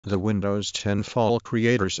The Windows 10 Fall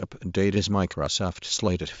Creators Update is Microsoft's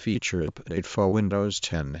slated feature update for Windows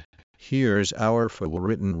 10. Here's our full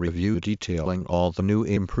written review detailing all the new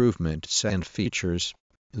improvements and features.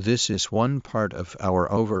 This is one part of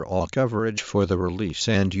our overall coverage for the release,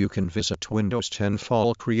 and you can visit Windows 10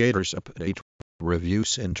 Fall Creators Update Review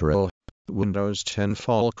Central. Windows 10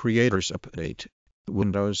 Fall Creators Update.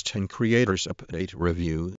 Windows 10 Creators Update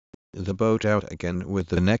Review. The boat out again with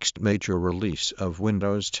the next major release of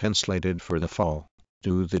Windows 10 slated for the fall.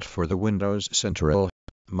 Do that for the Windows Central.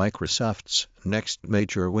 Microsoft's next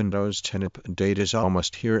major Windows 10 update is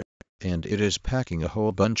almost here, and it is packing a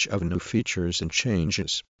whole bunch of new features and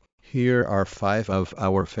changes. Here are 5 of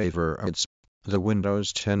our favorites. The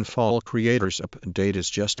Windows 10 Fall Creators Update is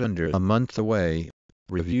just under a month away.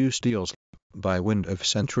 Reviews deals by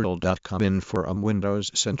WindowsCentral.com. In for a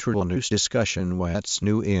Windows Central news discussion. What's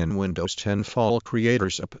new in Windows 10 Fall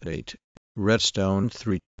Creators Update? Redstone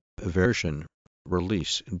 3 version,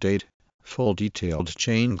 release date, full detailed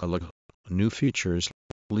changelog, new features,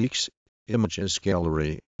 leaks, images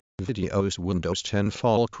gallery, videos. Windows 10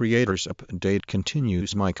 Fall Creators Update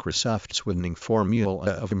continues Microsoft's winning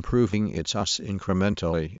formula of improving its OS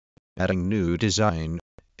incrementally, adding new design,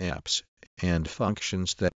 apps, and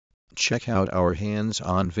functions that. Check out our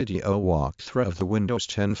hands-on video walkthrough of the Windows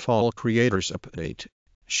 10 Fall Creators Update,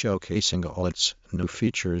 showcasing all its new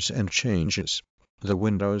features and changes. The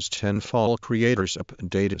Windows 10 Fall Creators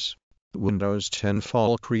Update is Windows 10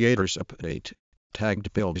 Fall Creators Update,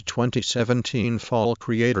 tagged Build 2017 Fall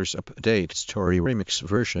Creators Update Story Remix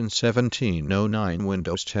version 1709.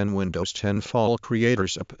 Windows 10 Fall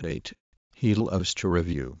Creators Update. He loves to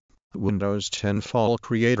review. Windows 10 Fall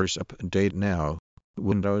Creators Update now.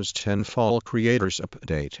 Windows 10 Fall Creators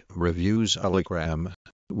Update Reviews. Zul-Ikram.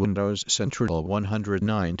 Windows Central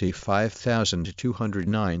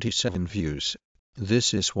 195,297 views.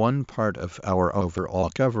 This is one part of our overall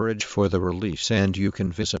coverage for the release, and you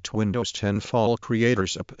can visit Windows 10 Fall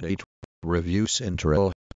Creators Update Review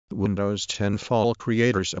Central. Windows 10 Fall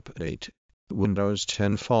Creators Update. Windows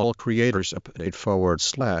 10 Fall Creators Update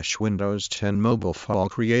 / Windows 10 Mobile Fall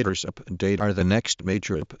Creators Update are the next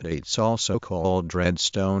major updates, also called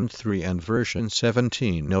Redstone 3 and version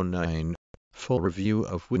 1709. Full review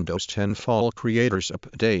of Windows 10 Fall Creators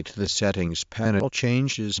Update. The settings panel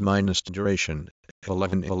changes -duration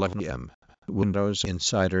 11:11 am. Windows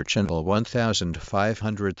Insider Channel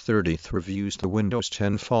 1530 reviews. The Windows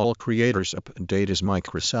 10 Fall Creators Update is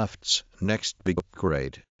Microsoft's next big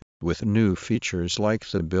upgrade, with new features like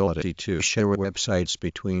the ability to share websites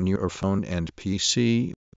between your phone and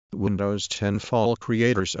PC. Windows 10 Fall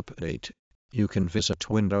Creators Update. You can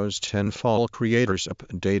visit Windows 10 Fall Creators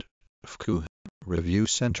Update Review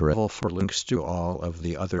Central for links to all of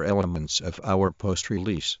the other elements of our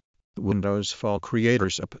post-release. Windows Fall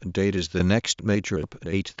Creators Update is the next major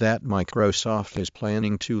update that Microsoft is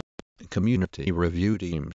planning to. Community Review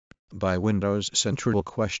Team by Windows Central.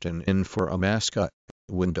 Question in for a mascot.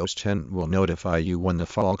 Windows 10 will notify you when the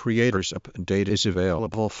Fall Creators Update is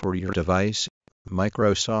available for your device.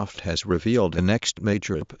 Microsoft has revealed the next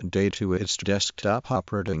major update to its desktop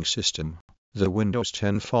operating system, the Windows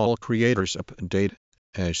 10 Fall Creators Update.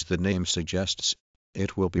 As the name suggests,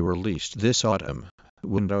 it will be released this autumn.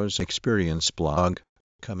 Windows Experience blog,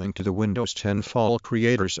 coming to the Windows 10 Fall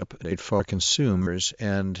Creators Update for consumers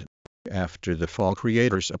and after the Fall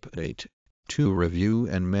Creators Update. To review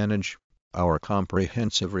and manage our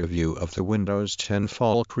comprehensive review of the Windows 10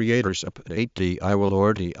 Fall Creators Update. I will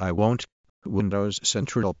or I won't. Windows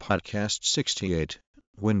Central Podcast 68.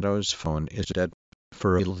 Windows Phone is dead.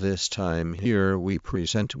 For real this time. Here we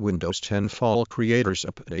present Windows 10 Fall Creators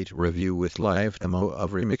Update review with live demo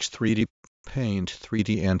of Remix 3D, Paint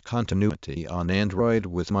 3D and Continuity on Android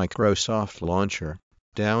with Microsoft Launcher.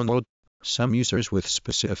 Download. Some users with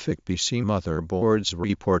specific PC motherboards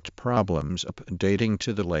report problems updating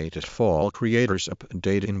to the latest Fall Creators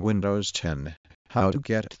Update in Windows 10. How to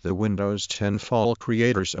get the Windows 10 Fall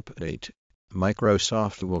Creators Update.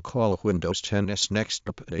 Microsoft will call Windows 10's next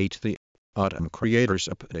update the Autumn Creators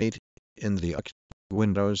Update. In the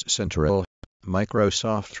Windows Central,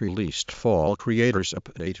 Microsoft released Fall Creators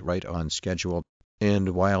Update right on schedule, and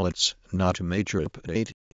while it's not a major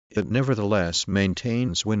update, it nevertheless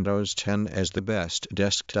maintains Windows 10 as the best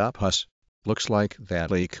desktop OS. Looks like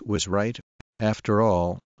that leak was right. After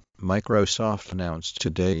all, Microsoft announced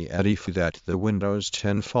today at E3 that the Windows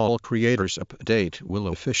 10 Fall Creators Update will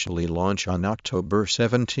officially launch on October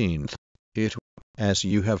 17th. As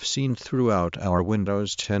you have seen throughout our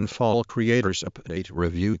Windows 10 Fall Creators Update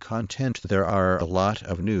review content, there are a lot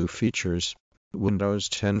of new features. Windows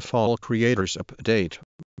 10 Fall Creators Update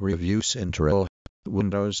Review Central.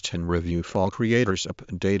 Windows 10 Review Fall Creators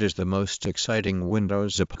Update is the most exciting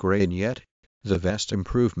Windows upgrade yet. The vast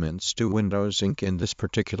improvements to Windows Inc. in this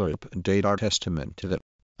particular update are testament to that.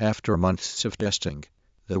 After months of testing,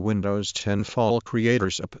 the Windows 10 Fall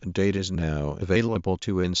Creators Update is now available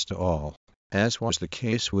to install. As was the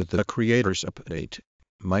case with the Creators Update,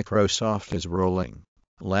 Microsoft is rolling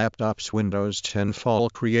laptops Windows 10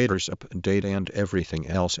 Fall Creators Update and everything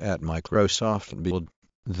else at Microsoft Build.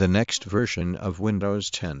 The next version of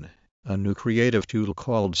Windows 10, a new creative tool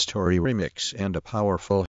called Story Remix and a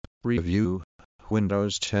powerful review,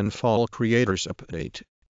 Windows 10 Fall Creators Update.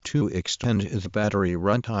 To extend the battery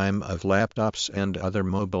runtime of laptops and other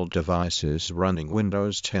mobile devices running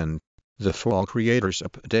Windows 10, the Fall Creators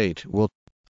Update will